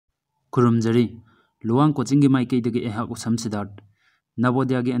खुरुमजरी Luwang coaching माइकईदगी एहाक उसम Siddharth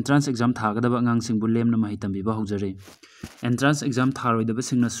Navodaya की entrance exam थागदब अंगांसिंगबु Lemna महि तंबिबा हौजरे entrance exam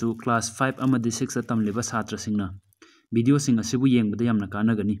थारोइदबसिंगनसु class 5 अमदि 6 तमलिबा छात्रसिंगना video सिंग असिबु येंगबदा यामना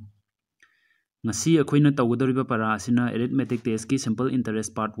कानगनी ngasi अखोइना तौगदरिबा पारा असिना arithmetic test की simple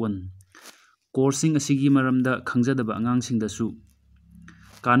interest part 1 कोर्सिंग असिगी मरमदा खंगजदबा अंगांसिंगदसु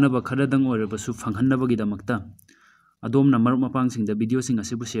कानबा खरदंग ओइरबसु फंगहन्नबगिदमक्ता अदोमना मरुप मपांगसिंगदा वीडियो सिंग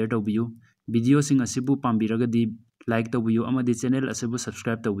असिबु शेयर तौबियु वीडियो सिंग असिबु पांबिरगदी like तौबियु अमदि channel असिबु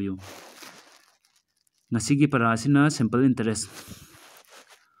subscribe तौबियु ngasiगी पारा असिना simple interest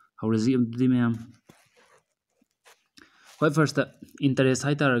हौरजी अमदि ma'am Quite first, interest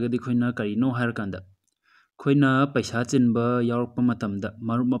high target खोइना करिनो higher कांदा खोइना पैसा चिनबा यावरकपा मतमदा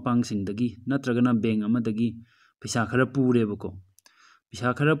मरुप मपांगसिंगदगी नत्रगना bank अमदगी पैसा खरा पुरेबको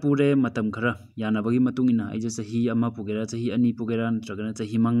पैसा खरा पुरे मतम खरा यानबगी मतुंगिना आइजे चही अमा पुगेरा चही अनि पुगेरा नत्रगना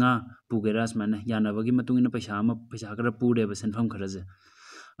चही मंगा पुगेरा स्माना यानबगी मतुंगिना पैसा खरा पुरेबा सेनफम खराजे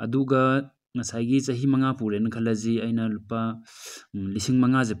अदुगा ngsaigi chahi manga puren khalaji aina lupa lising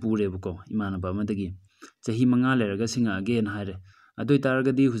manga je purebako imanaba amadagi chahi manga leraga singa again haire adoi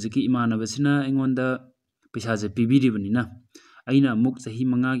taragadi hujiki imanaba sina engonda paisa je pibiribani aina amuk chahi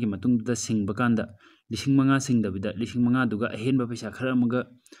manga gi matungda singba kanda lising manga singdabida lising manga duga ahenba paisa khara amaga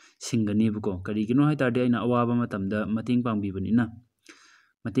singani bako kari gino hai tarde aina awaba matamda mating pangbibani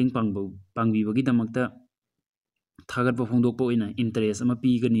mating pangbibagi damakta थागतबा फोंदोकपा ओइना interest अमा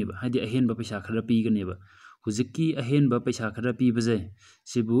पीगनेबा हादि अहेनबा पैसा खरा पीगनेबा हुजिकी अहेनबा पैसा खरा पीबजे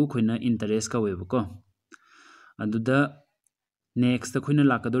सिबु खोइना interest कावेबको अदुदा next खोइना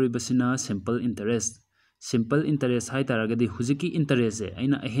लाकदोरिबसिना simple interest high तारगदि हुजिकी interest से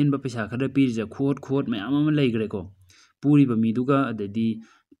अइना अहेनबा पैसा खरा पीरिजा खोट मयाम अमा लेग्रेको पुरिबा मीदुगा अददि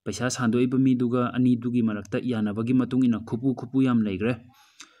पैसा सांदोइबा मीदुगा अनिदुगी मरक्ता यानबगी मतुंगिना खुपु याम लेग्रे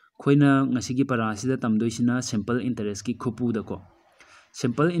खोइना ngasiगी parasida tamdoisina simple interest की खुपुदा को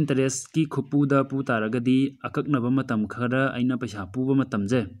simple interest की खुपुदा पु तारगदी अककनबा मतम खरा आइना पैसा पुबा मतम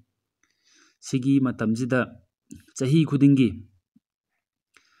जे सिगी मतम जिदा चही खुदिंगी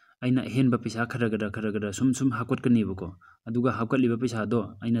आइना हेनबा पैसा खरगदा सुम हाकोटकनीबको अदुगा हाकोटलिबा पैसा दो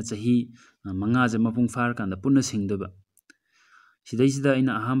आइना चही मंगा जे मपुंग फार कांदा पुन्ना सिंगदबा सिदैसिदा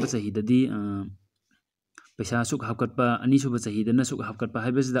आइना अहांबा चहीददी पैसा सुख हापकटपा अनीसुब चहीदना सुख हापकटपा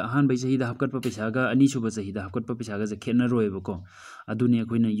हाइबसिदा अहानबै चहीदा हापकटपा पैसागा अनीसुब चहीदा हापकटपा पैसागा जे खेनरोयबको अदुनि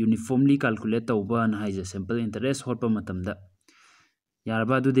अखोइना यूनिफॉर्मली कैलकुलेट तौबा न हाइजे सिंपल इंटरेस्ट होटपा मतमदा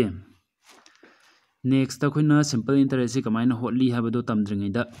यारबा अदुदे नेक्स्ट अखोइना सिंपल इंटरेस्ट से कमाइना होटली हाबदो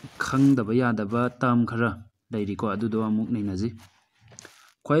तमद्रिङैदा खंगदबा यादबा टर्म खरा लैरिको अदुदो अमुक नैनाजी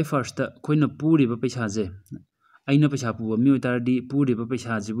ख्वाइ फर्स्ट अखोइना पुरिबा पैसा जे आइना पैसा पुबा मिओइतारदी पुरिबा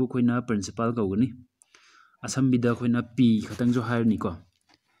पैसा जिबु अखोइना प्रिंसिपल कौगनी असंबिदा खोइना पी खतंग जो हायर निको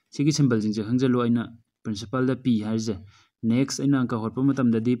सिगी सिंबल जिंजे खंगजलो आइना प्रिंसिपल दा पी हाइजे नेक्स्ट आइना अंक होटपा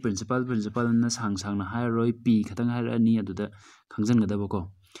मतमददी प्रिंसिपल ना सांग हायर रोय पी खतंग हायर अनि अदुदा खंगजनगदबको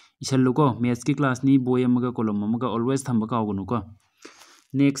इसल्लुको मैथ्स की क्लास नि बोय अमगा कॉलम अमगा ऑलवेज थंबा कावगनुको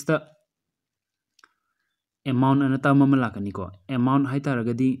नेक्स्ट अमाउंट अना तम अमा लाकनिको अमाउंट हाइ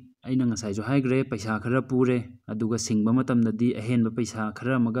तारगदी आइना ngasai जो हाइग्रे पैसा खरा पुरे अदुगा सिंगबा मतमददी अहेनबा पैसा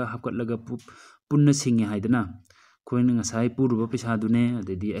खरा अमगा हापकटलगा पुन्ना सिंगे हाइदना खोइना ngasai पुरुबा पैसा दुने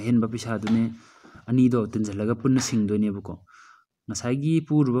अददी अहेनबा पैसा दुने अनीदो तिनजलगा पुन्ना सिंगदोनेबको ngasai gi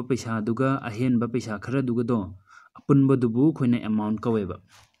पुरुबा पैसा दुगा अहेनबा पैसा खरा दुगा दो अपुनबा दुबु खोइना अमाउंट कवेबा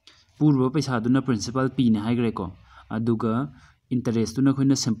पुरुबा पैसा दुना प्रिंसिपल पी ने हाइग्रे को अदुगा इंटरेस्ट दुना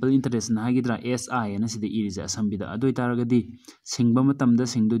खोइना सिंपल इंटरेस्ट ना हाइगिद्रा एसआई ना सिदे इरिजा असंबिदा अदोइ तारगदी सिंगबा मतमदा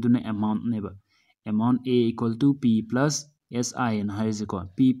सिंगदोइदुना अमाउंट नेबा amount a equal to p plus si ना हाइजे को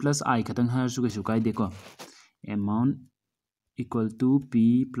p plus i खतंग हाइरसु कैसु काइदे को amount equal to p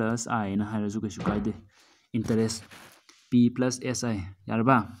plus i ना हाइरसु कैसु काइदे इंटरेस्ट p plus si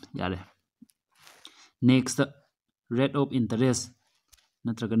यारबा यारे next rate of interest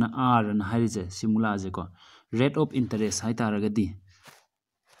नत्रगना r ना हाइजे सिमुला जे को rate of interest high तारगदी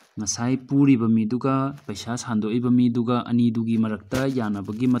ngasai पुरिबा मीदुगा पैसा सांदोइबा मीदुगा अनीदुगी मरक्ता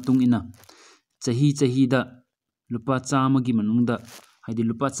यानबगी मतुंग इना चही दा लुपा चामगी मनुंगदा हाइदि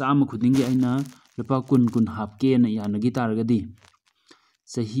लुपा चाम खुदिंगी आइना लुपा कुन हापके ना यानगी तारगदी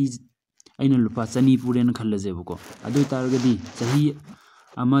चही आइना लुपा चनी पुरेन खल्लजेबको अदुइ तारगदी चही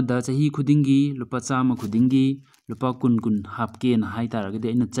अमदा चही खुदिंगी लुपा चाम खुदिंगी लुपा कुन हापके ना हाइ तारगदी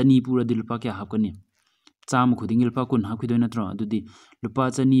आइना चनी पुरदी लुपा क्या हापकनी चाम खुदिंगी लुपा कुन हापखिदोइ नत्रो अदुदि लुपा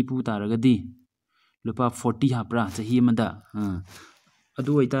चनी पु तारगदी लुपा 40 हापरा चही अमदा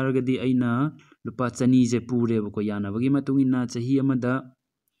अदु ओइ तारगदी आइना लुपा चनी जे पुरेबको यानबगी मतुंगिना चही अमदा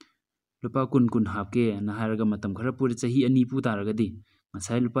लुपा कुन हापके ना हारगा मतम खरा पुरे चही अनि पु तारगदी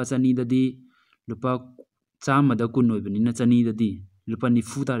Ngasai lupa chanidadi lupa chamada kun oibanina chanidadi lupa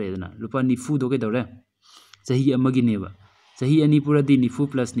nifu taredana lupa nifu do kaidore chahi amagi neba chahi ani puradi nifu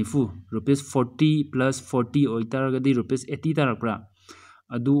plus nifu rupees 40 plus 40 oitaragadi rupees 80 tarakpra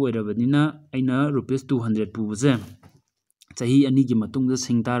adu oirabanina aina rupees 200 pubase chahi ani gi matungda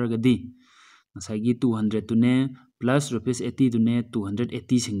singtaragadi ngasai 200 tune plus rupees 80 tune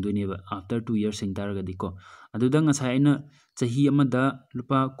 280 singdoineba after 2 years singtaragadi ko aduda ngasai aina chahi amada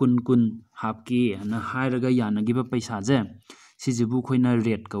lupa kun kun hapke ana hairaga yanagiba paisa je sijibu khoina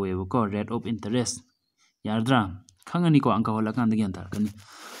rate kaweba ko rate of interest yardra khangani ko angka hola kan gyan tar kani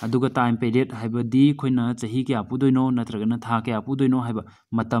aduga time period haibadi khoina chahi kya pudoino natragana tha kya pudoino haiba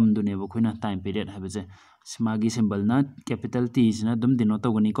matam duneba khoina time period haibaje smagi symbol na capital T sina dum dino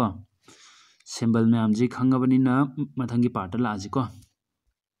tawgani ko symbol mayam ji khangabani na mathangi part la aji ko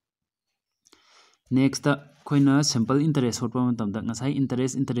next khoina simple interest hotpa matamda ngasai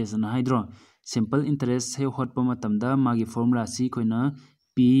interest na haidro simple interest he hotpa matamda magi formula si khoina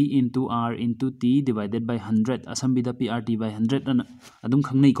p into r into t divided by 100 asambida prt by 100 ana adum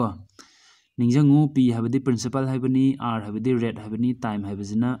khangnei ko ningjangu p habadi principal habani r habadi rate habani time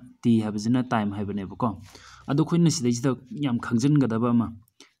habajina t habajina time habane ko adu khoina sidai sida yam khangjan gadaba ma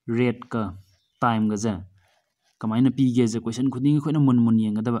rate ka time ga ja kamaina pi ge je question khuding khoina mun mun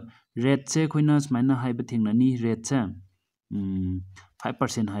yengadaba rate se khoina smaina haiba thingnani rate se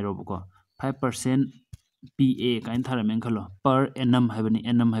 5% hairo ko 5% PA kain tharamen khalo per annum haibani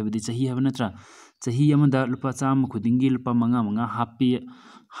annum haibadi chahi habana tra chahi amada lupa cham khudingi lupa manga manga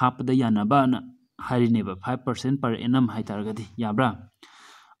hapda yana ba na harine ba 5% per annum haitaragadi yabra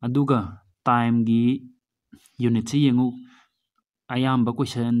aduga time gi unit se yengu ayamba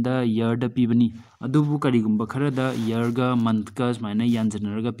question da year da pibani adubu karigumba kharada year ga month ga smaina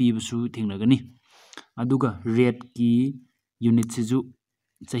yanjanaraga pibusu thingnagani aduga rate ki unit seju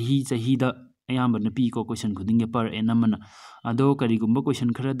chahi da ayamba na pi ko question khudinge per annum na ado karigumba question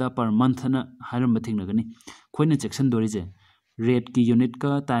kharada per month na haramba thingnagani khoina section dorije rate ki unit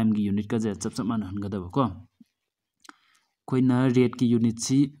ka time ki unit ka je chap chap man hangadaba ko khoina rate ki unit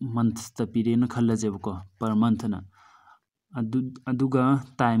si month ta pire na khalaje ko per month na aduga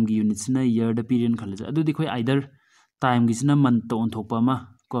time gi unit sina year da period khalaja adudi khoi either time gi sina month to on thokpa ma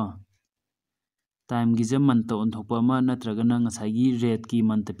ko time gi je month to on thokpa ma natraga na ngasai gi rate ki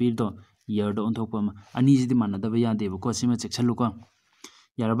month period to year do on thokpa ma ani jidi manada ba ya deba ko sima section lu ko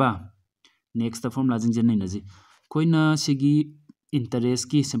yaraba next formula jing jen na ji khoina sigi interest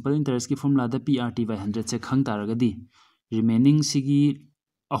ki simple interest ki formula da prt by 100 se khang taragadi remaining sigi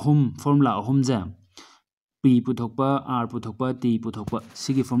ahum formula ahum ja P puthokpa R puthokpa T puthokpa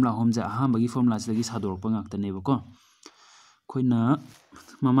sigi formula homja ahambagi formula sidagi sadorpa ngaktaneba khoina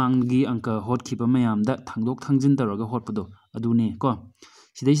mamanggi angka hotkhipa mayamda thangdok thangjin taraga hotpado adune ko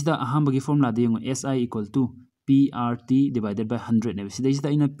sidai sida ahambagi formula de yong SI equal to PRT divided by 100 ne sidai sida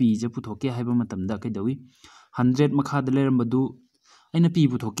ina P je puthokke haiba matamda kaidawi 100 makha da lerambadu aina P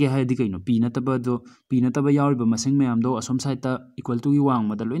puthokke haidi kaino P nataba yawriba masing mayamdo asom side ta equal to gi wang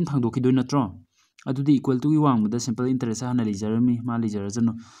mada loin thangdokki doi natro adudi equal to gi wang mada simple interest hana lijarami ma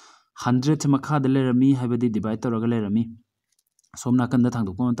lijarajano 100 makha da lerami haibadi divide taraga lerami somna kanda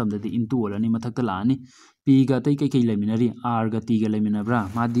thangdokpa matamdadi into olani mathakta laani P ga tai kai leminari R ga T ga leminabra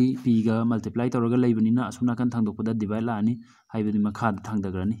madi P ga multiply taraga leibanina asomna kan thangdokpada divide laani haibadi makha da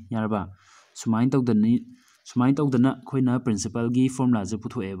thangdagrani yaraba sumain tawdana khoina principal gi formula je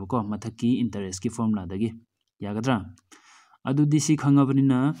puthoeba ko mathaki interest ki formula dagi yagadra adudi si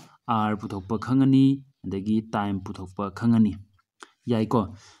khangabanina R puthokpa khangani adagi time puthokpa khangani yai ko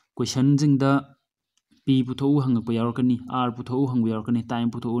question jingda P puthou hangpa yarakani R puthou hangba yarakani time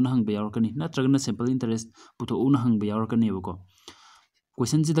puthou na hangba yarakani natragana simple interest puthou na hangba yarakani bako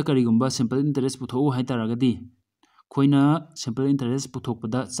question jida karigumba simple interest puthou haitaragadi khoina simple interest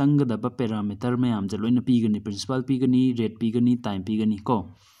puthokpada changgadaba parameter mayam je loina pigani principal pigani rate pigani time pigani ko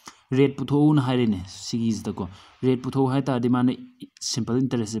rate puthou na hairene sigi jida ko rate puthou haita di mane simple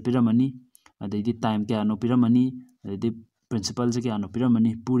interest piramani adidi time kya no piramani adidi principal je kya no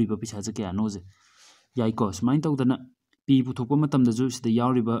piramani puri ba pisa je kya no je yai ko smain tawdana P puthokpa matamda ju sida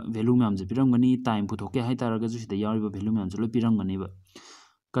yawriba value mayam je piramgani time puthokke haitaraga ju sida yawriba value mayam je lo piramgani ba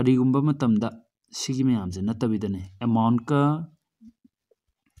karigumba matamda sigi mayam je natabidane amount ka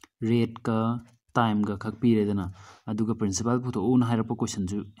rate ka time ga khak piredana aduga principal putho na hairapa question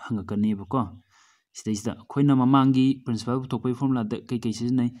ju hangakani ba ko sida khoina mamangi principal puthokpa formula da kai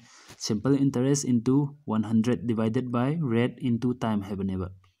siznai simple interest into 100 divided by rate into time habane ba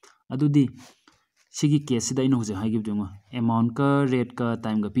adudi sigi case sida ino je haigib dunga amount ka rate ka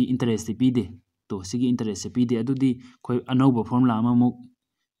time ga pi interest pi de तो सिगी interest से पीदे अदुदी कोई अनौबा formula अममुक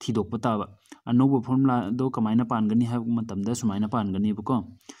थीदोकपा ताबा अनौबा formula दो कमाइना पानगनी है मतमदा सुमाइना पानगनी बको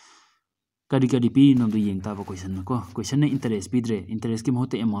करी करी पीनो दो Young ताबा question को question ने इंटरेस्ट पीद्रे इंटरेस्ट की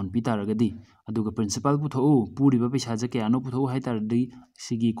महत्व अमाउंट पी तारगदी अदुगा प्रिंसिपल पुथो पूरीबा पैसा जे कयानो पुथो हाइ तारदी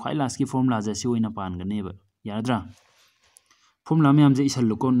सिगी ख्वाइ लास्ट की फॉर्मूला जे सि ओइना पानगनेबा याद्रा फॉर्मूला मैम जे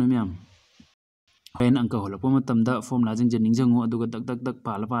इसल्लुको नो मैम रेन अंक होलपो मतमदा फॉर्मूला जिंग जे निंजंगो अदुगा दक दक दक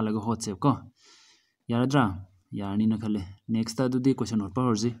पाला पालागा होटसे को याद्रा यारनी न खले नेक्स्ट अदुदी क्वेश्चन होटपा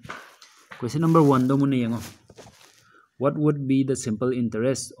होरजी क्वेश्चन नंबर 1 दो मुने यंगो What would be the simple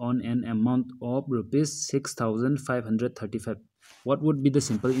interest on an amount of rupees 6,535? What would be the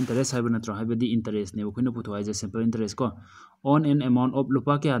simple interest? Hai banatra hai badi interest ne koina puthoi je simple interest ko on an amount of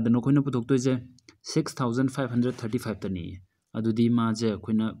lupa kya dano koina puthok to je 6,535 tani adudi ma je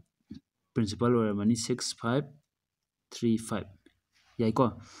koina principal or mani 6535 yai ko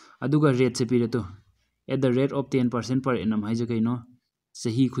aduga rate se pire to at the rate of 10% per annum hai je kaino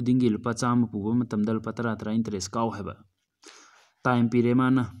sahi khudingi lupa cham puba matamda lupa 10 interest kaw haba time period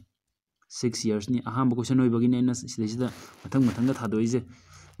mana 6 years ni aham question oi bagi ne sida mathang mathang ga thadoi je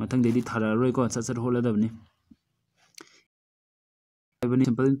mathang dedi thara roi ko chat chat hola dabni ibani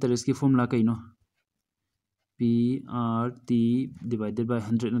simple interest ki formula kaino p r t divided by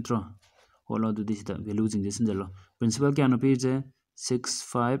 100 natro hola du this value jing je sinjalo principal kya no pi je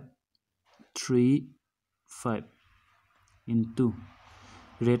 6535 into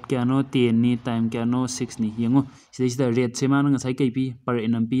rate क्या no 10 नी time क्या no 6 नी यंगो सिदा rate से मान ngasai kai pi per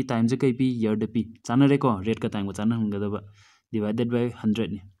annum pi time je kai pi year de pi chana re ko rate ka time ko chana hangada ba divided by 100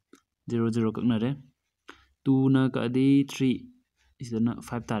 ni 00 kakna re 2 na ka di 3 sida na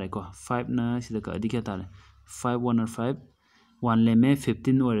 5 tare ko 5 na sida ka di kya tare 5 1 or 5 1 le me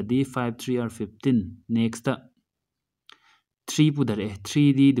 15 or di 5 3 or 15 next 3 pudare 3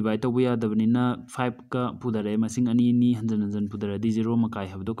 di divide to ya dabnina 5 ka pudare masing ani ni hanjan hanjan pudare di 0 makai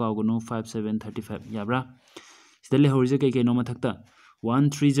habdo ka gono 5735 yabra sidale horje kai kai no mathakta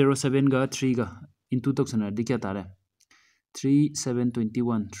 1307 ga 3 ga into toksana di kya tare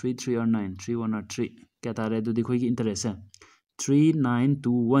 3721 33 or 9 31 or 3 kya tare du dikhoi ki interest hai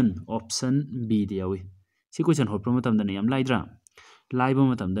 3921 option b diawi si question hot pro matam da ne yam laidra laiba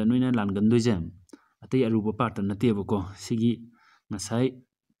matam da noina langan doi jam atei aruba part na tebako sigi ngasai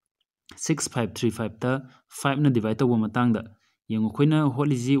 6535 ta 5 na divide to matang da yengo khoina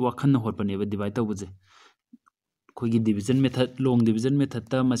holiji wakhan na hotpane ba divide to buje khoigi division method long division method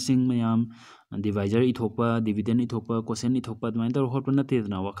ta masing mayam divisor ithokpa dividend ithokpa quotient ithokpa mai to hotpana te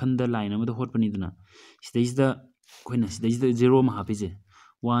na wakhan da line ma da hotpani dana sidai khoina sidai 0 ma hapi je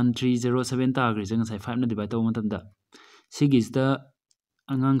 1307 ta agri jang sai 5 na divide to matam da sigi da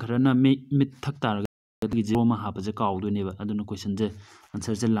angang kharana mit thak tar zero ma hapa je kaw do ne ba aduna question je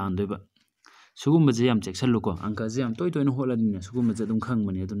answer je lan do ba sugum je yam check sal ko angka je yam toy toy no hola din sugum je dum khang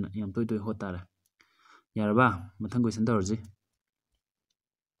mani aduna yam toy toy hotara yarba mathang question da orji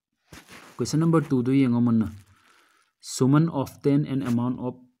question number 2 do yengo man Suman obtain an amount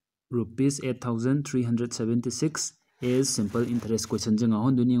of rupees 8376 is simple interest question je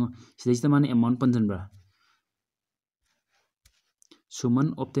ngahon du ni sidai man amount panjan bra Suman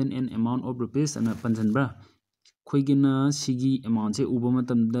obtain an amount of rupees and panjan bra khoigina sigi amount se uba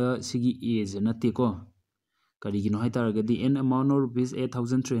matamda sigi age na te ko karigino hai taragadi an amount of rupees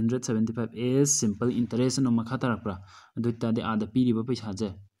 8375 is simple interest no makha tarakra adu ta de ada piri ba paisa je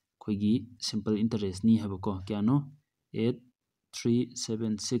khoigi simple interest ni habo ko kya no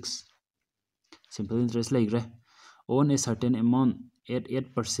 8376 simple interest laigre on a certain amount at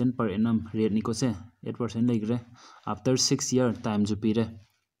 8% per annum rate ni ko se 8% laigre after 6 year time ju pire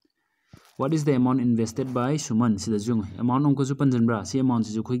what is the amount invested by Suman sida jung amount on ko ju panjan bra si amount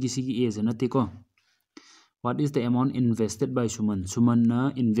ju khoi gi si gi age na te ko what is the amount invested by Suman na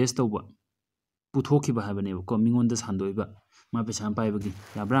invest over puthoki ba habane ko mingon da sandoi ba ma pesa pai bagi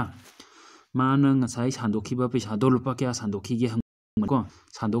ya bra ma na ngasai sandokhi ba pesa do lupa kya sandokhi ge ko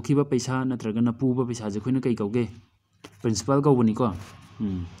sandokhi ba pesa natraga na pu ba pesa je khoina kai kauge principal ko bani ko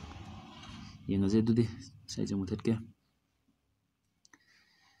yenga je dudi sai je muthet ke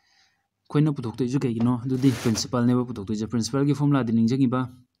khoina puthok to ju kai no dudi principal ne ba puthok to je principal ki formula din jagi ba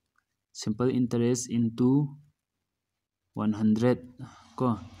simple interest into 100 ko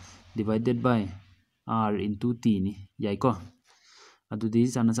divided by r into t ni yai ko adudi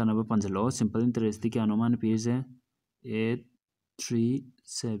chana chana ba panjalo simple interest ti kya no man pi je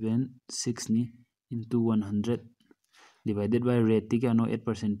 8376 ni into 100 divided by rate ti kya no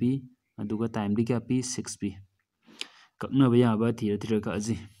 8% pi aduga time ti kya pi 6 pi kakna ba ya ba thira ka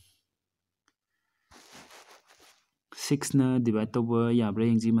aji 6 na divide to ba ya bra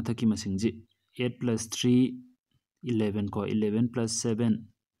yengji mathaki masing ji 8 plus 3 11 ko 11 plus 7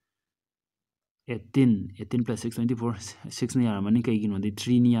 18 plus 6 24 6 ne yara mani kai gino di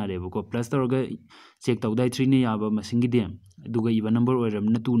 3 ni yare ko plus tawga check tawdai 3 ne yaba masingi de aduga iba number oiram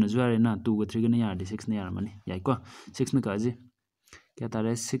na 2 na zuare na 2 ga 3 ga ne yare 6 ne yara mani yai ko 6 na ka ji kya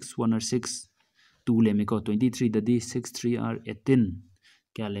tare 6 1 or 6 2 le me ko 23 da di 6 3 are 18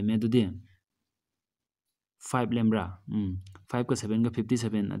 kya le me du di 5 lembra 5 ka 7 ga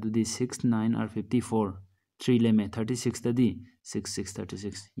 57 adu di 6 9 are 54 3 le me 36 da di 6 6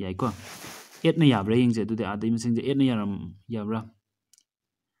 36 yai ko 8 na yabra yingje du de adai masing je 8 na yaram yabra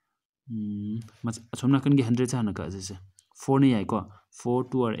asomna kan gi 100 chana ka je 4 na yai ko 4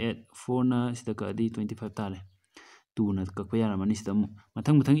 2 or 8 4 na sida ka di 25 tale 2 na ka pa yara mani sida mu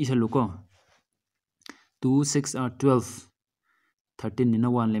mathang isalu ko 2 6 are 12 13 ni na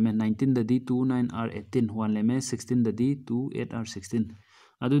 1 leme 19 da di 2 9 are 18 1 leme 16 da di 2 8 are 16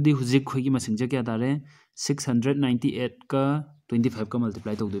 adu di hujik khoi gi masing je kya tare 698 ka 25 ka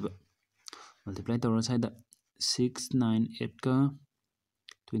multiply to deba multiply to ro side 6 9 8 ka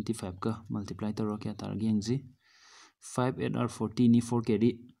 25 ka multiply to ro kya tar gi angji 5 8 are 40 ni 4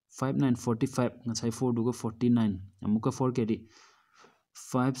 carry 5 9 45 ngasai 4 duga 49 amuka 4 carry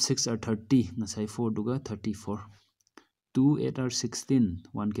 5 6 are 30 ngasai 4 duga 34 2 8 are 16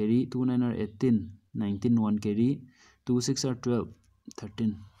 1 carry 2 9 are 18 19 1 carry 2 6 are 12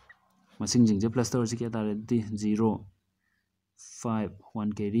 13 masing jing je plus to si kya tar di 0 5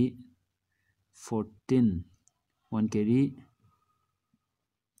 1 carry 14 1 carry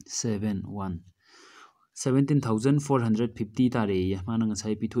 7 1 17,450 tare ya mana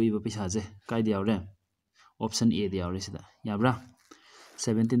ngasai pithu iba pisa je kai dia re option a dia re sida yabra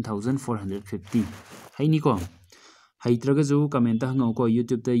 17,450 hai ni ko hai traga ju comment ta hango ko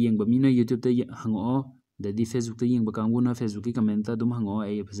youtube ta yengba mina youtube ta hango dadi facebook ta yengba kangbu na facebook ki comment ta dum hango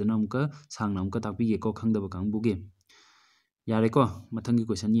ai phajana amka sangna amka takpi ge ko khangdaba kangbu ge yare ko mathangi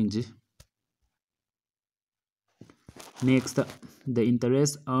question yengji next the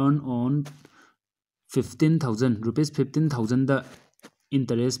interest earned on 15,000 rupees 15,000 da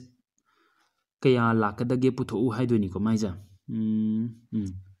interest kaya lakadage putho haidoni ko maija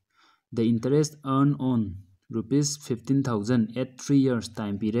the interest earned on rupees 15,000 at 3 years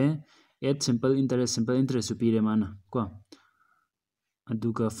time pire at simple interest supire mana ko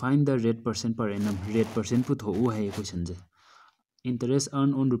aduga find the rate percent per annum rate percent putho hai question je interest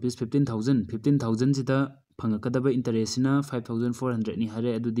earned on rupees 15,000 sida phangakadaba interest na 5,400 ni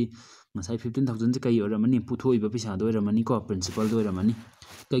hare adudi ngasai 15,000 kai oramani puthoiba pisa do oramani ko principal do oramani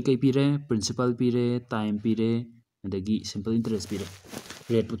kai pire principal pire time pire adagi simple interest pire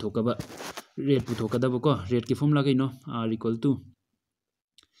rate puthokadaba ko rate ki formula kai no r equal to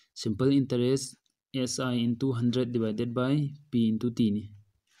simple interest si into 100 divided by p into t ni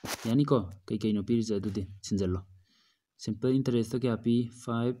yani ko kai no pire adudi sinjallo simple interest to kya pi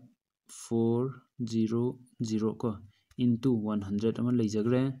 5400 ko into 100 aman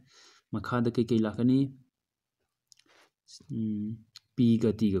leijagre makha da kai lakani p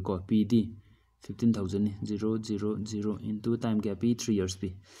ga t ga ko p d 15,000 ni 000 into time kya pi 3 years pi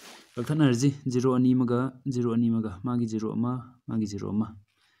kakhan energy 0 ani maga magi 0 ama magi 0 ama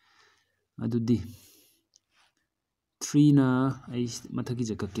adudi 3 na ai mathaki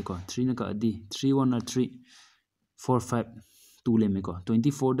jakak ki ko 3 na ka adi 3 1 are 3 4 5 2 le me ko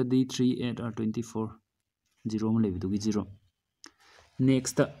 24 da di 3 8 are 24 0 ma le bi 0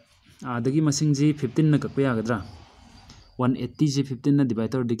 next adagi masing ji 15 na kakpa yagadra 180 ji 15 na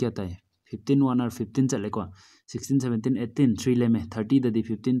divider di kya tai 15 1 are 15 chale ko 16 17 18 3 le me 30 da di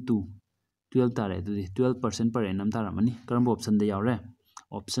 15 2 12 tare du di 12% per annum tara mani karam option da yawre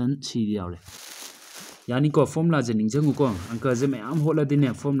option c di yawre yani ko formula je ningjangu ko angka je mayam hola dine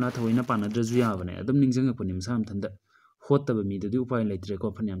formula thoina panadra ju ya bane adum ningjanga panim sam thanda hotaba mi dadi upai laitre ko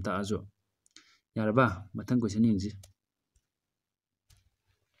phanyam ta ajo yaraba mathang question yingji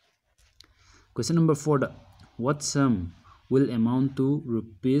question number 4 da what sum will amount to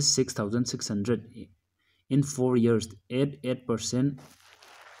rupees 6,600 in 4 years at 8%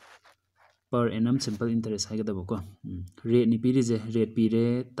 per annum simple interest hagadaba ko rate ni piri je rate pire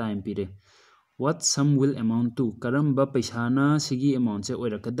time pire what sum will amount to karamba paisa na sigi amount se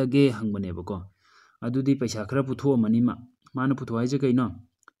oirakadage hangbane bako adudi paisa khara putho mani ma mana putho haije kaino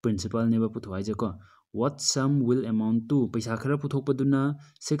principal ne ba putho haije ko what sum will amount to paisa khara putho paduna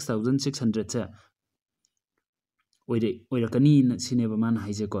 6,600 se oirakani sine ba mana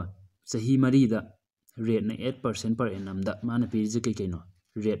haije ko sahi mari da rate na 8% per annum da mana piri je kai kaino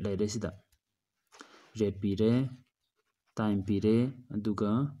rate lai resida rate pire time pire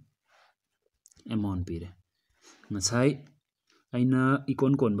aduga amount pire ngasai ꯑꯩꯅ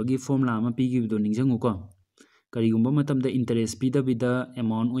ꯏꯀꯣꯟ ꯀꯣꯟꯕꯒꯤ formula ꯑꯃ ꯄꯤꯈꯤꯕꯗꯣ ꯅꯤꯡꯁꯤꯡꯉꯨꯀꯣ ꯀꯔꯤꯒꯨꯝꯕ ꯃꯇꯝꯗ interest ꯄꯤꯗꯕꯤꯗ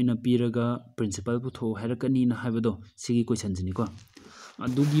amount ꯑꯣꯏꯅ ꯄꯤꯔꯒ principle ꯄꯨꯊꯣꯛꯎ ꯍꯥꯏꯔꯛꯀꯅꯤꯅ ꯍꯥꯏꯕꯗꯣ ꯁꯤꯒꯤ ꯀꯣꯏꯁꯟꯁꯤꯅꯤꯀꯣ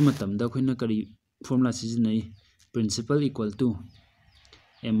ꯑꯗꯨꯒꯤ ꯃꯇꯝꯗ ꯑꯩꯈꯣꯏꯅ ꯀꯔꯤ ꯐꯣꯔꯃꯨꯂꯥ ꯁꯤꯖꯤꯟꯅꯩ principle equal two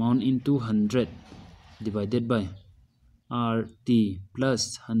amount into 100 divided by R T plus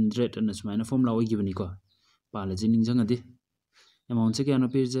 100 अना सुमाइना फॉर्मूला ओइगिबनिको पालजी निंजंगदि अमाउंट से क्या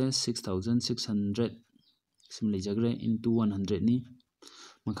पीरजे 6600 सिम लेजग्रे इनटू 100 नि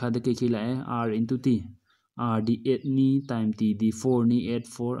मखाद के लाए r into t r D 8 नि टाइम t दी 4 नि 8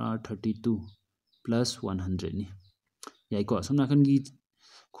 4 r 32 प्लस 100 नि याइको समना खनगी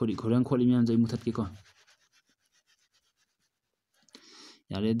खोरी खोरंग खोली म्याम जै मुथत के को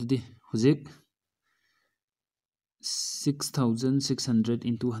यारे दुदि हुजिक 6600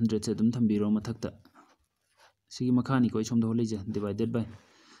 into 100 से तुम थंबीरो मथकता सिगी मखानी कोई सोम दो लेजे डिवाइडेड बाय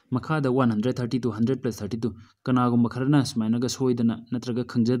मखादा 132 100 plus 32 कनागुम खरना सुमाइनगा सोइदना नत्रगा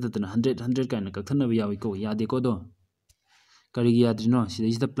खंगजदतना 100 100 काइना कथनबा याविको यादेको दो करिगी याद्रिनो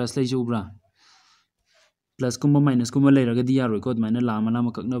सिदैसिदा प्लस लैजौब्रा प्लस कुम माइनस कुम लेरगदी यारोइको अदमाइना लामा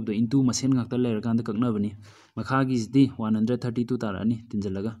लामा ककनबदो इनटू मसेन ngakta लेरकांदा ककनबनी मखागी सिदी 132 तारानी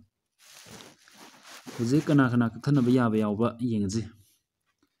तिनजलगा हुजिक कना कना कथनबा याबा यावबा येंगजी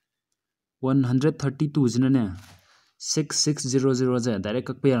 132 जिनने 6600 जे डायरेक्ट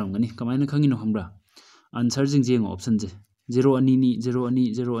ककपा यारमगनी कमाइना खंगिनो खंब्रा आंसर जिंग जेंग ऑप्शन जे 0 अनि नि 0 अनि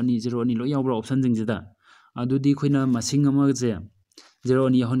 0 अनि 0 अनि लो यावब्रा ऑप्शन जिंग जेदा अदुदी खोइना मसिंग अमा जे 0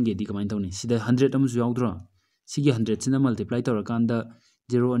 अनि यहनगे दी कमाइन तौनी सिदा 100 अमसु यावद्रो सिगी 100 सिना मल्टीप्लाई तौरकांदा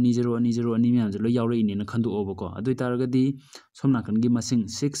 0 अनि 0 अनि 0 अनि म्याम जे लो यावरे इनेना खंदो ओबको अदुइ तारगदी सोमना खनगी मसिंग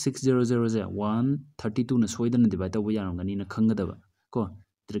 6600 जे 132 ना सोइदना डिवाइड तौबा यारमगनी ना खंगदबा को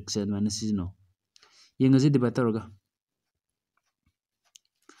ट्रिक से माने सिजनो येंगजी डिवाइड तौरगा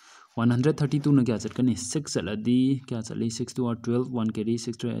 132 ना क्या चटकनी 6 चलदी क्या चली 6 to 12 1 carry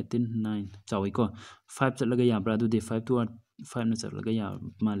 6 to 18 9 चावई को 5 चलगा याब्रा दुदे 5 to 5 ना चलगा या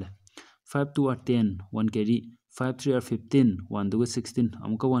माले 5 to 10 1 carry 5 3 are 15 1 to 16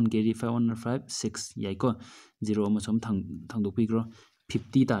 अमुका 1 carry 5 1 5 6 याई को 0 अमा सोम थांदोपी ग्रो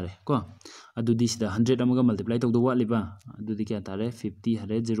 50 तारे को अदुदी सिदा 100 अमगा मल्टीप्लाई तौदो वालिबा अदुदी क्या तारे 50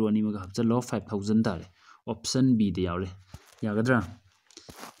 हरे 0 अनि मगा हपचलो 5000 तारे ऑप्शन बी दे यावरे यागद्रा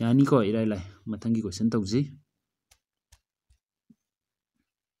यानी को इराय लाय मथंगी क्वेश्चन तौजी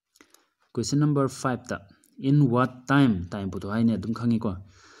क्वेश्चन नंबर 5 ता इन व्हाट टाइम पुतो हाइने दुम खंगी को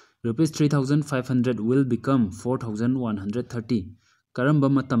रुपीस 3500 will become 4130 करंबा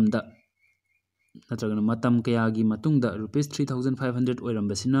मतमदा नत्रगना मतम कयागी मतुंगदा rupees 3500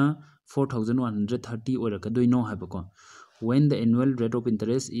 ओइरंबसिना 4130 ओइरकदोइनो हाबको when the annual rate of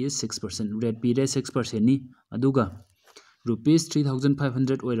interest is 6% rate pire 6% ni aduga rupees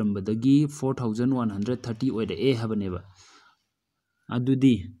 3500 oirambadagi 4130 oire a habaneba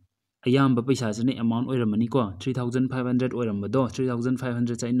adudi ayamba paisa sene amount oiramani ko 3500 oirambado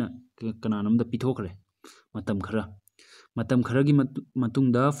 3500 chaina kananamda pithokre matam khara gi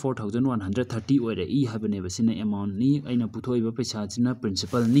matungda 4130 oire e habaneba sine amount ni aina puthoiba paisa sina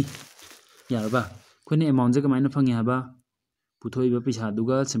principal ni yarba khoine amount je kamaina phangi haba पुथोइबा पैसा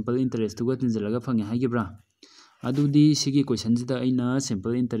दुगा simple interest दुगा तिनजलगा fungi हाइगिब्रा अदुदी सिगी question सिदा अइना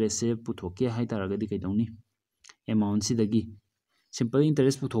simple interest से पुथोके high तारगदी कैदौनी amount सिदगी simple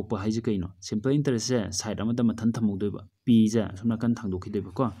interest पुथोकपा हाइजे canoe simple interest से side अमदा मथन थमौदोइबा P जे सोमना कन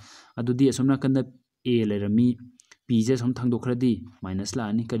थांदोखिदोइबा को अदुदी सोमना कन ए लेरमी पी जे सोम थांदोखरदी माइनस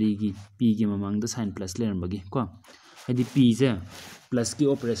लानी करीगी पी गी ममांगदा साइन प्लस लेरमबगी को हाइदी पी जे प्लस की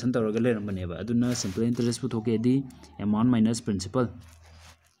operation तौरगा लेरमबनेबा अदुना simple interest पुथोके the amount minus principal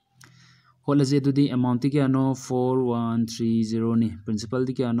होलजे दुदी अमाउंट क्या नो 4130 नि प्रिंसिपल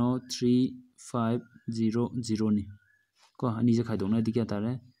दी क्या नो 3500 नि को अनि जे खाइदोना दी क्या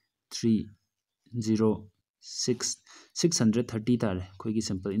तारे 630 तारे कोई की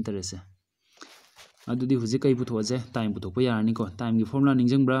सिंपल इंटरेस्ट है अदुदी हुजे कई पुथोजे टाइम पुथोपा यारनी को टाइम की formula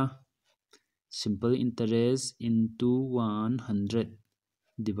निंजंगब्रा simple interest into 100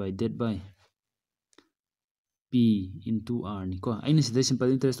 divided by p into r ni ko aina sida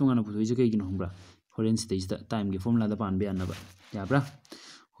simple interest ngana putoi je kay gino humbra horen stage da time gi formula da pan be anaba yabra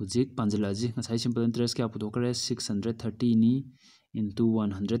hujik panjalaji ngasai simple interest kya putokare 630 ni into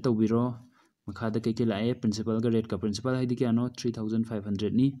 100 tawbiro makha da kay lae principal ga rate ka principal haidi kya no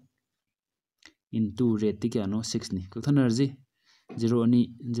 3500 ni into rate ti kya no 6 ni kakhanarji 0 ani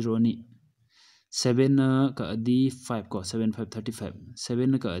 7 ka adi 5 ko 7535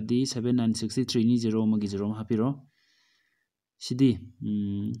 7 ka adi 7963 ni 0 magi 0 hapiro sidi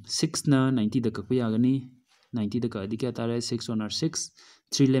 6 na 90 da kakpa yagani 90 da ka di kya tare 6 1 are 6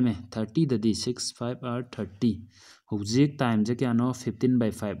 3 leme 30 da di 6 5 are 30 hojik time je kya no 15 by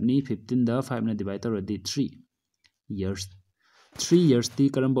 5 ni 15 da 5 na divide tor di 3 years 3 years ti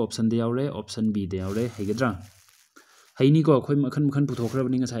karamba option de yaure option B de yaure hegadra haini ko khoi makhan makhan puthokra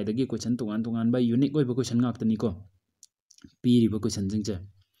bani nga sai da gi question tungan tungan ba unique oi ba question ngak tani ko pi ri ba question jingche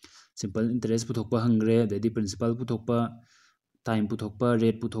simple interest puthokpa hangre de di principal puthokpa time puthokpa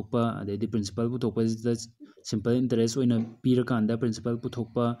rate puthokpa de di principal puthokpa simple interest oina pira kanda principal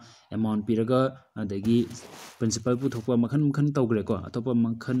puthokpa amount piraga adagi principal puthokpa makhan makhan tawgre ko atopa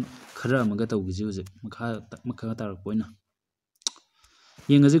makhan khara amaga tawgi ji huje makha tarak poina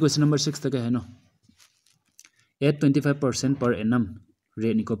yengaji question number 6 ta ka heno at 25% per annum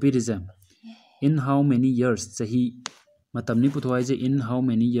rate ni copy rija in how many years sahi matam ni puthwai je in how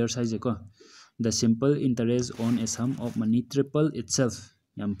many years hai je ko the simple interest on a sum of money triple itself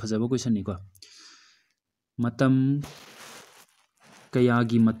yam phajaba question ni ko matam kaya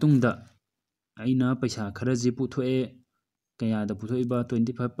gi matungda aina paisa khara ji puthoe kaya da puthoi ba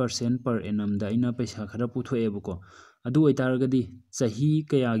 25% per annum da aina paisa khara puthoe buko adu oitaragadi sahi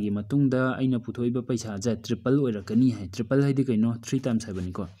kaya gi matungda aina puthoi ba paisa ja triple oirakani hai triple hai di kaino 3 times hai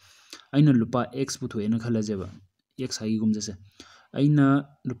bani ko aina lupa x puthoe na khala jeba x hai gum jase aina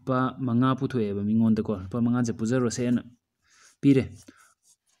lupa manga puthoe ba mingon da ko lupa manga je pujaro se na pire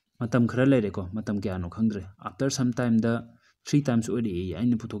matam khara lere ko matam kya no khangdre after some time da 3 times ori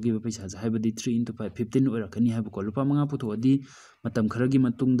aina puthogi ba paisa ja haibadi 3 into 5 15 oirakani hai ko lupa manga puthodi matam khara gi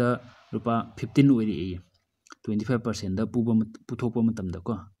matungda lupa 15 ori 25% da puthokpa matam da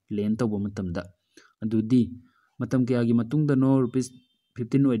ko len tawba matam da adudi matam kya gi matungda no rupees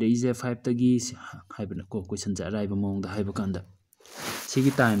 15 oi dei je 5 tagi haibana ko question ja rai ba mong da haiba kanda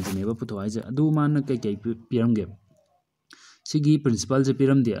sigi time jine ba puthoi je adu man kai kai piramge sigi principal je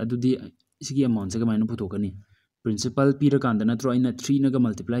piramde adudi sigi amount je kamaina puthokani principal pira kanda natro aina 3 naga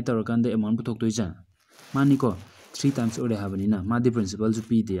multiply tor kanda amount puthok toija mani ko 3 times ore habani na madi principal ju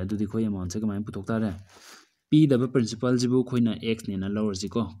pi de adudi khoi amount je kamaina puthok tare pi daba principal jibu khoina x ne na lower ji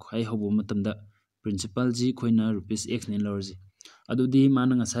ko khai hobu matamda principal ji khoina rupees x ne lower ji adudi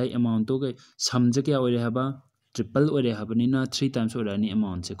mana nga sai amount to kai sum je kya ore haba triple ore habani na 3 times ore ani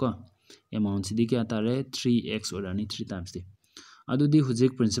amount je ko amount si di kya tare 3x ore ani 3 times di adudi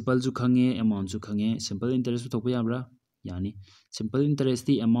hujik principal ju khange amount ju khange simple interest thokpa yabra yani simple interest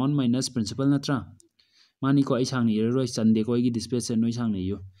di amount minus principal natra mani ko ai sang ni roi chande ko gi display se noi sang ni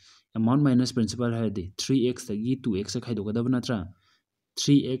yo amount minus principal hai di 3x tagi 2x khai do kadaba natra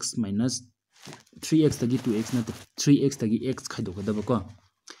 3x minus 3x tagi 2x nat 3x tagi x khai do kadaba ko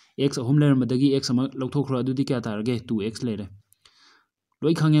x ahum leer madagi x ama lokthokro adudi kya tarage 2x lere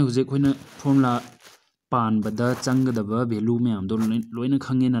loi khange huje khoina formula pan bada changdaba value me am do loina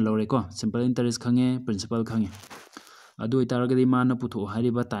khange na lore ko simple interest khange principal khange adu itaragadi mana putho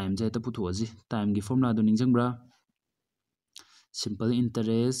hariba time je ta putho ji time gi formula do ningjangbra simple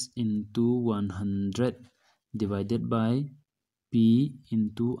interest into 100 divided by p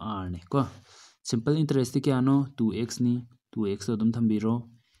into r ne ko simple interest kya no 2x ni 2x to dum thambiro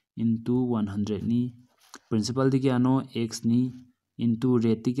into 100 ni principal di kya no x ni into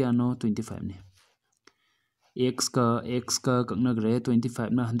rate di kya no 25 ni x ka kaknagre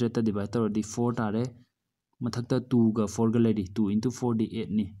 25 na 100 ta divide tor di 4 tare mathakta 2 ga 4 ga ledi 2 into 4 di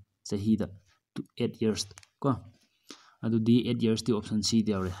 8 ni sahi da 8 years ko adudi 8 years di option C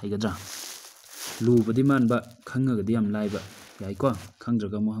di awre haigadra lu badi man ba khanga ga di am lai ba yai ko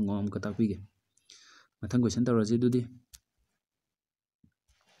khangdraga mo hango am ka takpige mathang question tawraji dudi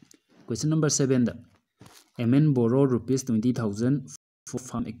question number 7 da a man borrow rupees 20,000 for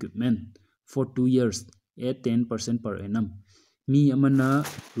farm equipment for 2 years at 10% per annum mi amana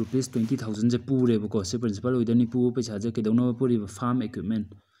rupees 20,000 je pure bako se principal oidani pu paisa je kedona puri farm equipment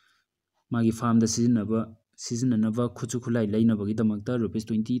magi farm da seasonaba khuchu khulai laina bagi damakta rupees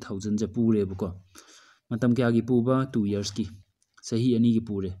 20,000 je pure bako matam kya gi puba 2 years ki sahi ani gi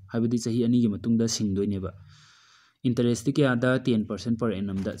pure habidi sahi ani gi matungda singdoi neba interest ki ada 10% per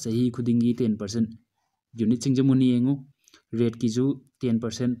annum da sahi khudingi 10% unit singjamuni yengu rate ki ju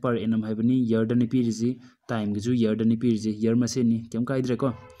 10% per annum haibani year da ni piriji time gi ju year da ni piriji year maseni kem kaidre ko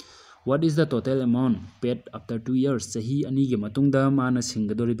what is the total amount paid after 2 years sahi ani gi matungda mana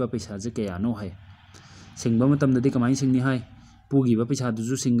singadori ba paisa je kaya no hai singba matam da di kamai singni hai pugi ba paisa du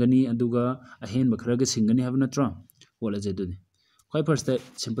ju singani aduga ahen ba khara ga singani habna tra wala je du khoi first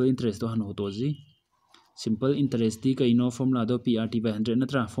simple interest to han hoto ji simple interest di kaino formula do PRT by 100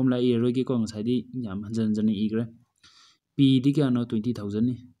 natra formula e roi gi ko ngai di yam hanjan jani igre p di kya no 20,000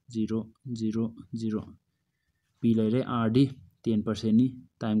 ni 0 0 0 p lere r di 10% ni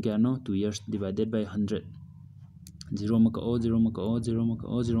time kya no 2 years divided by 100 0 ma ka o 0 ma ka o 0 ma ka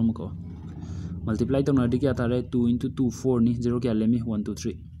o 0 ma ka o multiply tong na di kya tare 2 into 2 4 ni 0 kya lemi 1 2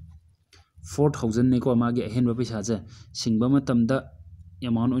 3 4000 ne ko ma ge hen ba paisa je singba matam da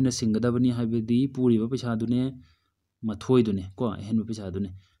amount oina singda bani habedi puri ba paisa du ne mathoi du ne ko hen ba paisa du ne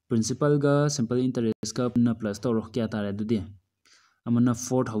principal ga simple interest ka na plus to ro kya tare du de amana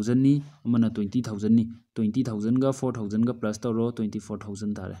 4000 ni amana 20000 ni 20000 ga 4000 ga plus to ro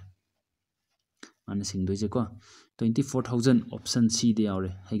 24000 tare ana sing doi je ko 24000 option C de yaure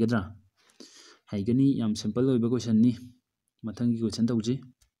haigadra haigani yam simple oi ba question ni mathangi question tauji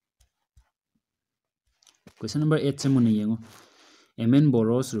question number 8 se mun yengo a man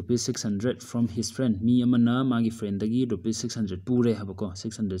borrows rupees 600 from his friend mi amana magi friend dagi rupees 600 pure habako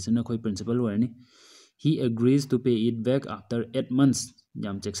 600 sina khoi principal warni he agrees to pay it back after 8 months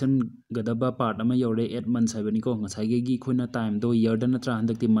yam section gadaba part ama yore 8 months habani ko ngasai gi khoina time do year da natra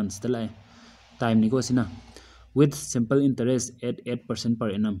handakti months da lai time ni ko sina with simple interest at 8% per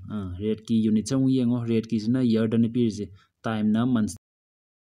annum rate ki unit chang yengo rate ki sina year da ni pirje time na months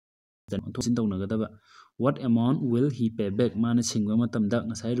thosin tawna gadaba what amount will he pay back mana singba matam da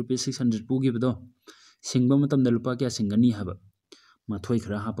ngasai rupees 600 pugi bado singba matam da lupa kya singani haba mathoi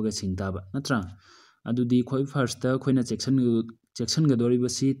khara hapaga singta ba natra adudi khoi first ta khoina section ga dori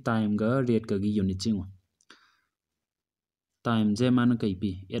basi time ga rate ka gi unit chingo time je mana kai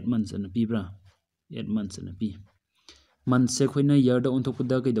pi 8 months an pi bra 8 months an pi month se khoina year da on thok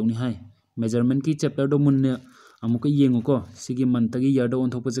da kai dawni hai measurement ki chapter do munne amuka yengo ko sigi month gi year da on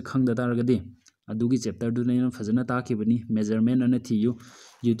thok pa khang da tar ga de adugi chapter du ne fazana ta ki bani measurement an thiyu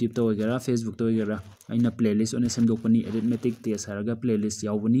youtube to wagera facebook to wagera aina playlist on sem dokpani arithmetic test haraga playlist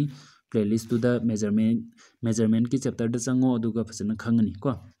yawbani playlist to the measurement ki chapter da chango aduga fazana khangani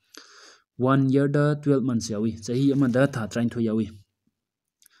ko 1 year da 12 months yawi sahi amada tha 33 yawi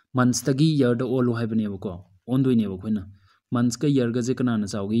months tagi year da all hai bane ko on doi ne ba khoina months ka year ga je kana na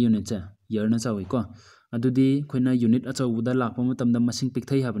chawgi unit cha year na chawi ko adudi khoina unit achau da lakpa matam da masing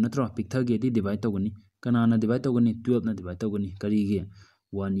pikthai ha ba natro piktha ge di divide togani kana na divide togani 12 na divide togani kari ge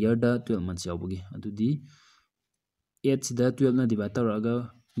 1 year da 12 months yawgi adudi 8 sida 12 na divide tawraga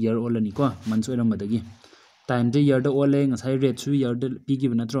year all ani ko months oiram badagi time de year da all ngasai rate su year da pigi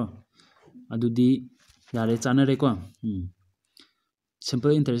ba natro adudi yare chana re ko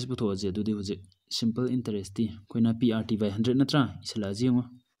simple interest putho je adudi huje simple interest ti koina PRT by 100 natra isla jingo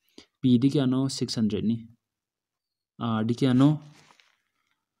P di kya no 600 ni R di kya no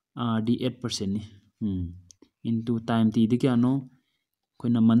R di 8% ni into time T di kya no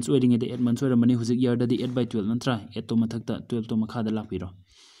koina months wedding de 8 months wedding mani hujik year da di 8 by 12 natra 8 to mathak ta 12 to makha da lakpiro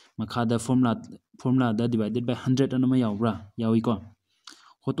makha da formula da divided by 100 anama yawbra yawi ko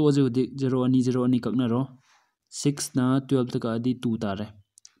hoto je hudi 0 ani 0 ani kakna ro 6 na 12 taka adi 2 tare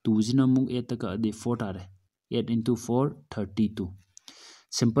 2 jina muk 8 taka adi 4 tare 8 into 4 32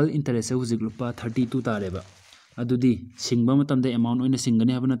 simple interest se hujik lupa 32 tare ba adudi singba matam da amount oina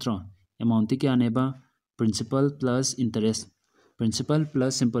singani haba natro amount ti kya ne ba principal plus interest principal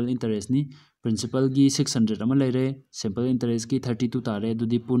plus simple interest ni principal gi 600 ama leire simple interest ki 32 tare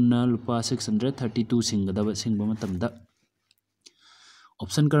adudi punna lupa 632 singba matam da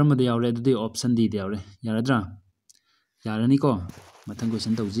option karama da yawre adudi option D da yawre yaradra yarani ko mathang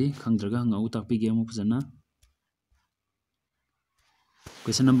question tauji khangdraga hangau takpi ge mu phajana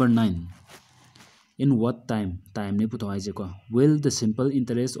question number 9 in what time ne puto ai je ko will the simple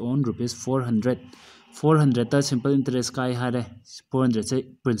interest on rupees 400 ta simple interest kai hare 400 se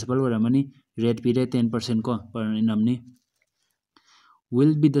principal waramani rate pire 10% ko per annum ni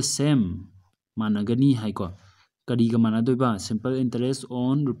will be the same managani hai ko kadi ga mana doiba simple interest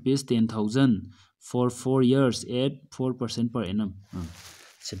on rupees 10000 for 4 years at 4% per annum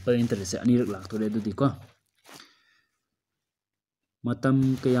simple interest ani rak lak tore dudi ko matam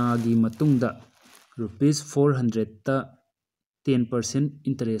kaya gi matungda rupees 400 ta 10%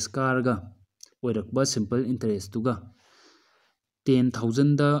 interest karga oirakba simple interest tuga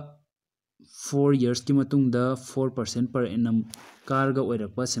 10000 da 4 years ki matungda 4% per annum karga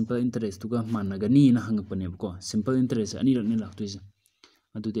oirakba simple interest tuga managani na hangapane ko simple interest ani rak ni laktoise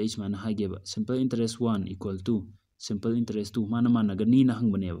adudi h mana haigeba simple interest 1 equal to simple interest 2 managani na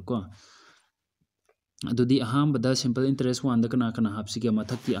hangbane ko adudi ahambada simple interest 1 da kana hapsige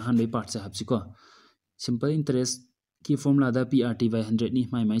mathakti ahanbai part se hapsiko simple interest ki formula da PRT by 100 ni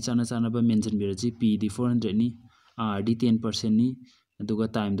mai chana ba mention biraji P di 400 ni R di 10% ni aduga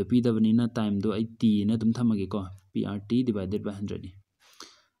time do P da bani na time do 80 na dum thamage ko PRT divided by 100 ni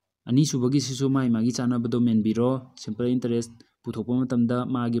ani subagi sisu mai magi chana ba do men biro simple interest puthokpa matamda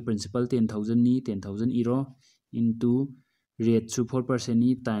magi principal 10000 ni 10000 euro into rate su 4% ni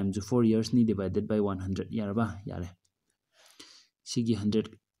time ju 4 years ni divided by 100 yaraba yare सिगी 100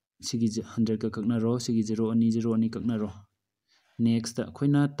 सिगी 100 का कक्नरो सिगी 0 ani 0 ani कक्नरो next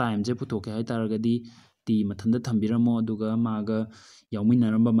अखोइना time जे पुथोके high तारगदी T मथंदा थंबिरमो अदुगा मागा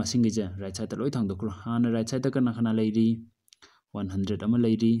याउमिनरंबा मसिंग जे right side लोइ थांदोक्रो हाना right side कना खना लेरी 100 अमा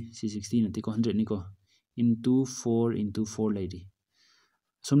लेरी सी 60 नति को 100 निको into 4 into 4 लेरी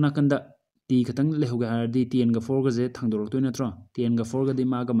सुमना कंदा T खतंग लेहुगे हारदी 10 गा 4 गा जे थांदोरक्तोय नत्रो 10 गा 4 गा दि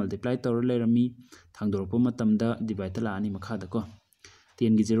मागा मल्टीप्लाई तौर लेरमी थांदोरक्पो मतमदा डिवाइड लानी मखादा को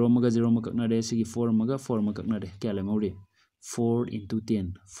 10 गी 0 मगा 0 मगा कक्नरे सिगी 4 मगा 4 मगा कक्नरे क्या लेमौरी 4 into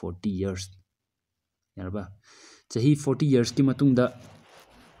 10 40 years यारबा चाही 40 years की मतुंगदा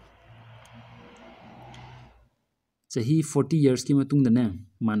चाही 40 years की मतुंगदने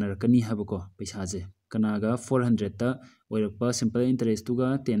मानरकनी हाबको पैसा जे कनागा 400 ता ओइरकपा सिंपल इंटरेस्ट तुगा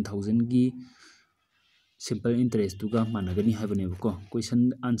 10000 की simple interest Tuga मानगनी हाबनेबको question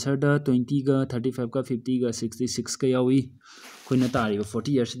answer दा 20 गा 35 का 50 गा 66 का यावी खोइना तारिबो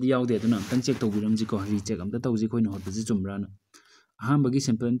 40 years दी यावदे अदुना तंग चेक तौबिरमजिको रीचेक अमता तौजी खोइना होतबजी चुमराना अहांबगी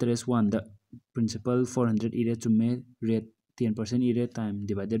सिंपल इंटरेस्ट 1 दा प्रिंसिपल 400 इरे चुमे rate 10% इरे time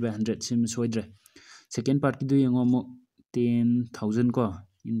divided by 100 SIM सोइद्रे second part की दु यंगो मो 10000 को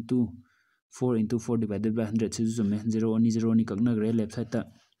into 4 into 4 divided by 100 सिजु चुमे 0 ani 0 ani कक्नगरे लेफ्ट साइड ता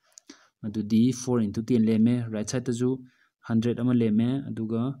अदुदी 4 into 10 लेमे राइट साइड तजु 100 अमा लेमे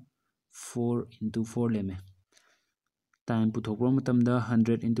अदुगा 4 into 4 लेमे time पुथोक्रो मतमदा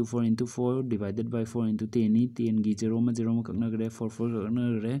 100 into 4 into 4 divided by 4 into 10 ni 10 gi 0 ma 0 ma कक्नगरे 4 4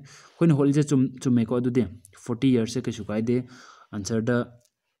 कक्नगरे खोइन whole जे चुमे को अदुदे 40 years से कछु कायदे आंसर दा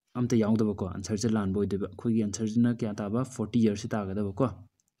अमता यावदबको आंसर से लान बोइदेबा खोइगी आंसर जिना क्या ताबा 40 years से तागदबको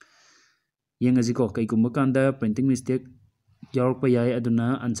येंगजिको कईगुम्बा कांदा प्रिंटिंग मिस्टेक यावरकपा याय अदुना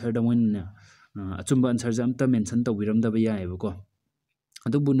आंसर दा मोइना अचुम्बा आंसर जे अमता मेंशन तौबिरमदबा यायबको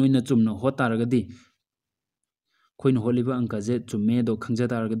अदुबु नोइना चुमना हो तारगदी खोइन होलिबा अंक जे चुमे दो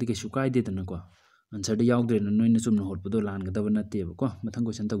खंगजा तारगदी कछु कायदेदनको आंसर दा यावद्रेना नोइना चुमना होतबदो लानगदबा नतेबको मथंग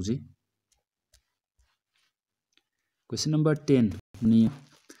क्वेश्चन तौजी क्वेश्चन नंबर 10 नि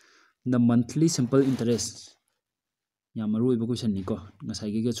the monthly simple interest यामरुइबा question निको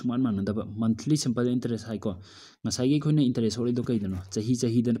ngसाइगे गे सुमान मानदबा monthly simple interest haiku ngसाइगे खोइना interest होरिदो कइदनो चाही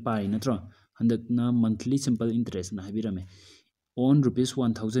चाही दन पाइ नत्रो हंदकना monthly simple interest ना हाबिरमे on rupees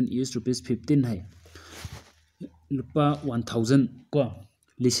 1000 is rupees 15 है लुपा 1000 को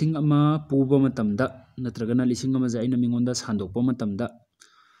लिसिंग अमा पुबा मतमदा नत्रगना लिसिंग अमा जाइना मिंगोंदा सांदोकपा मतमदा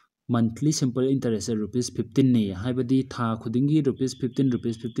monthly simple interest rupees 15 ने हाइबदी था खुदिंगी rupees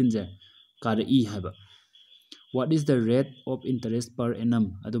 15 J car E हाइबा what is the rate of interest per annum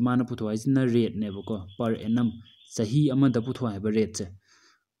अदुमाना पुथवाइजना rate नेबको per annum सही अमदा पुथवाइबा rate से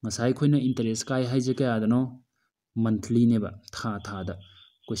ngसाइ खोइना interest काय हाइजे कयादनो monthly नेबा था दा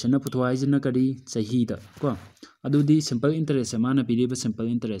क्वेश्चन पुथवाइजना करी सही दा को अदुदी simple interest से माना पिरिबा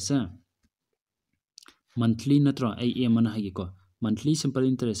simple interest से monthly नत्रो आई एमना हाइगेको monthly simple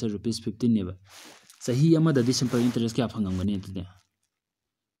interest rupees 15 नेबा सही अमददी simple interest क्या फंगंगनी अदुदे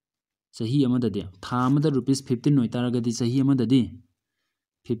सही अमददी था अमदा rupees 15 होय तारगदी सही अमददी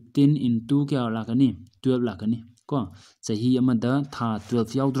 15 into क्या लाकनी 12 लाकनी को सही अमदा था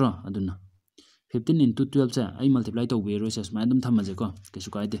 12 याउद्रो अदुना 15 into 12 से आई मल्टीप्लाई तौबेरो से स्माइ दम थमजे को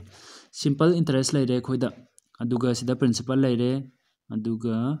केसु कायदे simple interest लेरे खोइदा अदुगा सिदा principal लेरे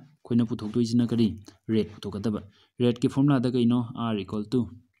अदुगा खोइना पुथोक्तोइजिना करी rate पुथोकदबा rate की फॉर्मूला दा कइनो r equal to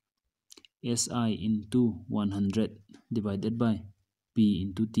si into 100 divided by p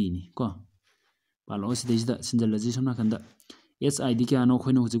into t नि को पालो सिदा सिंजलजी समना कंदा si दी क्या नो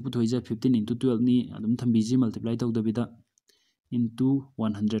खोइना हुजिक पुथोइजा 15 into 12 नि अदुम थंबीजी मल्टीप्लाई तौदबिदा into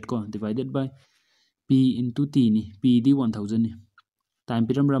 100 को divided by p into t नि p दी 1000 नि टाइम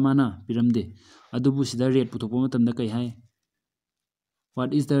पिरम रमाना पिरम दे अदुबु सिदा रेट पुथोपो मतमदा कई हाय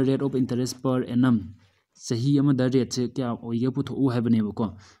what is the rate of interest per annum सही अमदा रेट से क्या ओइगे पुथो हाइबनेबको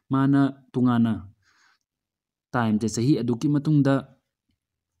माना तुंगाना टाइम जे सही अदुकी मतुंगदा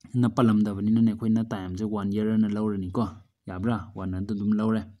न पलमदबनिना ने खोइना टाइम जे 1 year न लौरनी को याब्रा 1 अदु दुम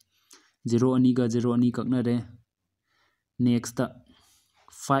लौरे 0 ani ga 0 ani kaknare next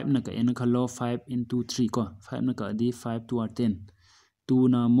 5 na ka en khalo 5 into 3 को 5 na ka adi 5 to 10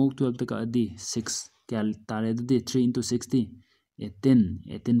 2 na muk 12 ta ka adi 6 क्या तारे दे 3 into 60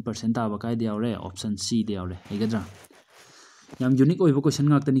 18% ताबा काय दियावरे ऑप्शन सी दियावरे हेगद्रा याम यूनिक ओइबो क्वेश्चन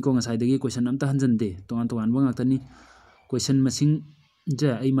गाक्तनी को ngसाइ दगी क्वेश्चन अमता हंजन दे तोंगान तोंगान बो गाक्तनी क्वेश्चन मसिंग जे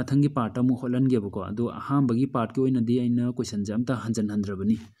आई मथंगी पार्ट अमु होलन गेबको अदु अहाम बगी पार्ट के ओइना दी आइना क्वेश्चन जे अमता हंजन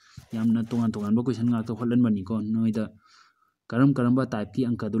हंद्रबनी यामना तोंगान तोंगान बो क्वेश्चन गाक्तो होलन बनी को नोइदा करम टाइप की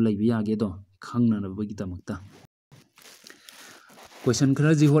अंक दो लैबि यागे दो खंगनबगी तमक्ता question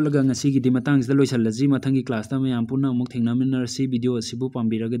खरजी होलगा ngasiगidi matangsida loisallaji mathangi class ta mayam punna amuk thengnaminarasi video asibu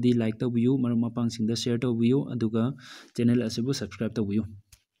pambiragadi like tawbiyu marum mapangsinda share tawbiyu aduga channel asibu subscribe tawbiyu